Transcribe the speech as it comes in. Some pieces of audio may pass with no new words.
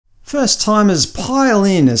First-timers pile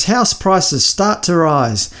in as house prices start to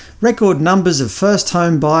rise. Record numbers of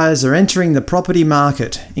first-home buyers are entering the property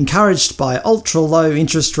market, encouraged by ultra-low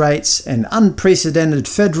interest rates and unprecedented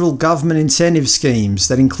federal government incentive schemes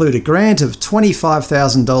that include a grant of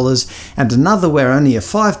 $25,000 and another where only a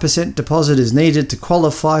 5% deposit is needed to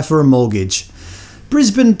qualify for a mortgage.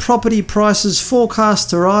 Brisbane property prices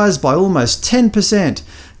forecast to rise by almost 10%.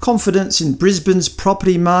 Confidence in Brisbane's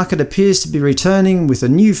property market appears to be returning, with a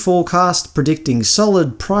new forecast predicting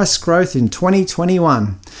solid price growth in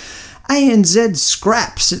 2021. ANZ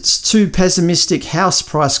scraps its too pessimistic house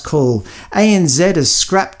price call. ANZ has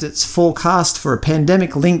scrapped its forecast for a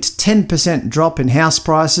pandemic-linked 10% drop in house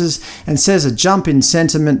prices and says a jump in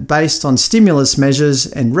sentiment based on stimulus measures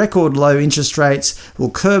and record low interest rates will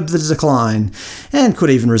curb the decline, and could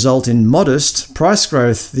even result in modest price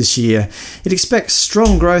growth this year. It expects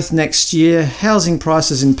strong growth next year. Housing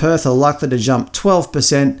prices in Perth are likely to jump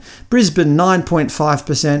 12%, Brisbane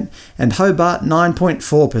 9.5% and Hobart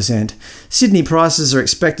 9.4%. Sydney prices are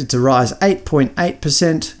expected to rise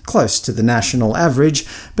 8.8%, close to the national average,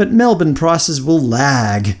 but Melbourne prices will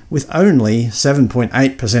lag, with only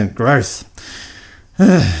 7.8% growth.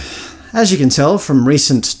 As you can tell from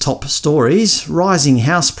recent top stories, rising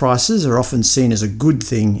house prices are often seen as a good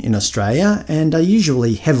thing in Australia and are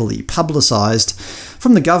usually heavily publicised.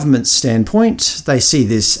 From the government's standpoint, they see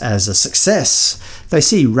this as a success. They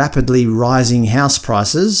see rapidly rising house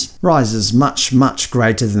prices, rises much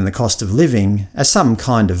greater than the cost of living, as some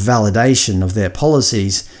kind of validation of their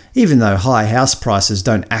policies, even though high house prices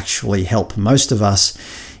don't actually help most of us.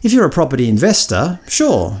 If you're a property investor,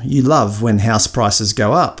 sure, you love when house prices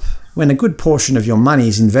go up. When a good portion of your money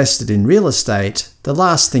is invested in real estate, the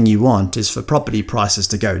last thing you want is for property prices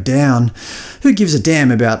to go down. Who gives a damn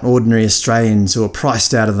about ordinary Australians who are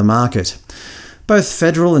priced out of the market? Both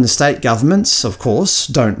federal and state governments, of course,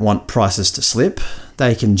 don't want prices to slip.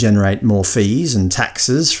 They can generate more fees and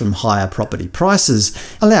taxes from higher property prices,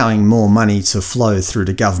 allowing more money to flow through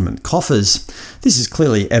to government coffers. This is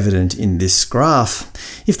clearly evident in this graph.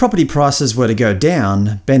 If property prices were to go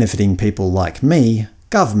down, benefiting people like me,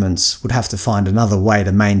 governments would have to find another way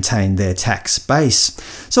to maintain their tax base.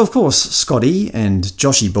 So of course Scotty and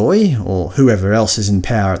Joshy Boy, or whoever else is in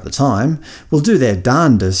power at the time, will do their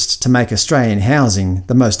darndest to make Australian housing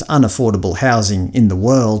the most unaffordable housing in the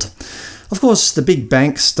world. Of course, the big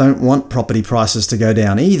banks don't want property prices to go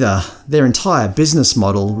down either. Their entire business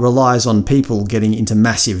model relies on people getting into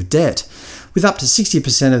massive debt. With up to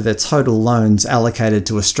 60% of their total loans allocated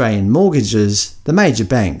to Australian mortgages, the major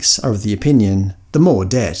banks are of the opinion the more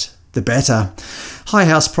debt, the better. High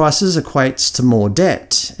house prices equates to more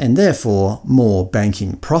debt, and therefore more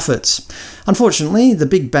banking profits. Unfortunately, the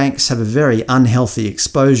big banks have a very unhealthy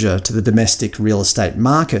exposure to the domestic real estate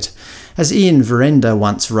market. As Ian Verenda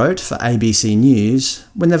once wrote for ABC News,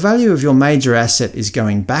 when the value of your major asset is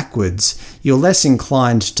going backwards, you're less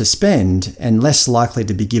inclined to spend and less likely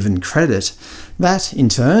to be given credit. That, in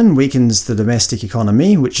turn, weakens the domestic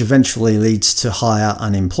economy, which eventually leads to higher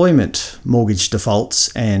unemployment, mortgage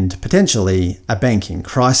defaults, and potentially a banking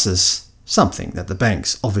crisis, something that the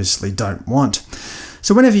banks obviously don't want.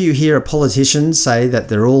 So whenever you hear a politician say that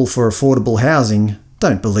they're all for affordable housing,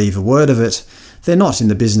 don't believe a word of it. They're not in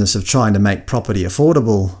the business of trying to make property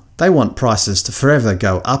affordable. They want prices to forever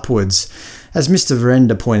go upwards. As Mr.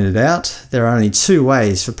 Verenda pointed out, there are only two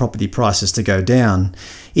ways for property prices to go down.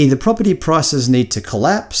 Either property prices need to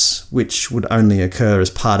collapse, which would only occur as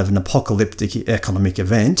part of an apocalyptic economic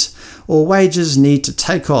event, or wages need to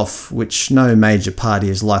take off, which no major party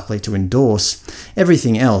is likely to endorse.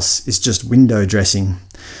 Everything else is just window dressing.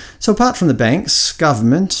 So apart from the banks,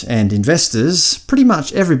 government and investors, pretty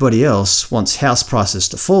much everybody else wants house prices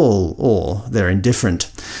to fall, or they're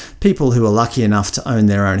indifferent. People who are lucky enough to own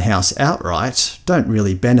their own house outright don't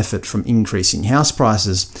really benefit from increasing house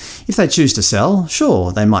prices. If they choose to sell,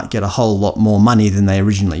 sure, they might get a whole lot more money than they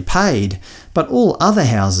originally paid, but all other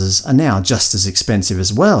houses are now just as expensive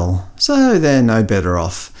as well, so they're no better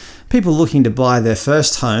off. People looking to buy their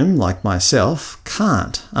first home, like myself,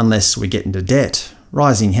 can't unless we get into debt.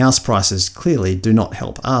 Rising house prices clearly do not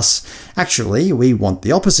help us. Actually, we want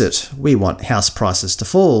the opposite. We want house prices to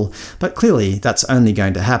fall, but clearly that's only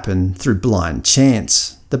going to happen through blind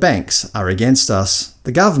chance. The banks are against us.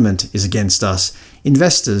 The government is against us.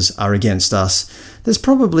 Investors are against us. There's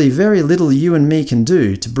probably very little you and me can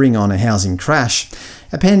do to bring on a housing crash.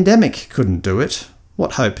 A pandemic couldn't do it.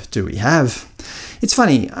 What hope do we have? It's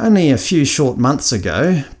funny, only a few short months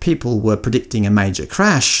ago, people were predicting a major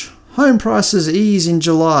crash. Home prices ease in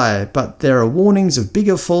July, but there are warnings of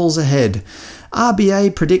bigger falls ahead.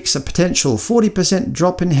 RBA predicts a potential 40%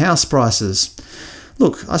 drop in house prices.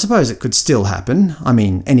 Look, I suppose it could still happen. I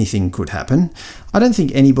mean, anything could happen. I don't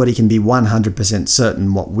think anybody can be 100%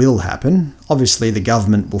 certain what will happen. Obviously, the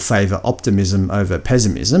government will favour optimism over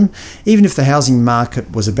pessimism. Even if the housing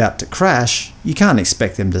market was about to crash, you can't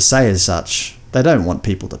expect them to say as such. They don't want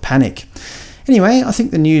people to panic. Anyway, I think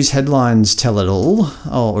the news headlines tell it all,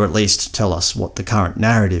 or at least tell us what the current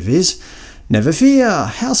narrative is. Never fear,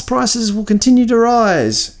 house prices will continue to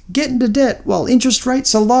rise. Get into debt while interest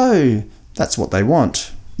rates are low. That's what they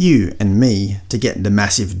want. You and me to get into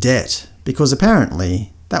massive debt, because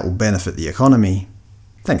apparently that will benefit the economy.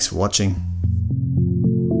 Thanks for watching.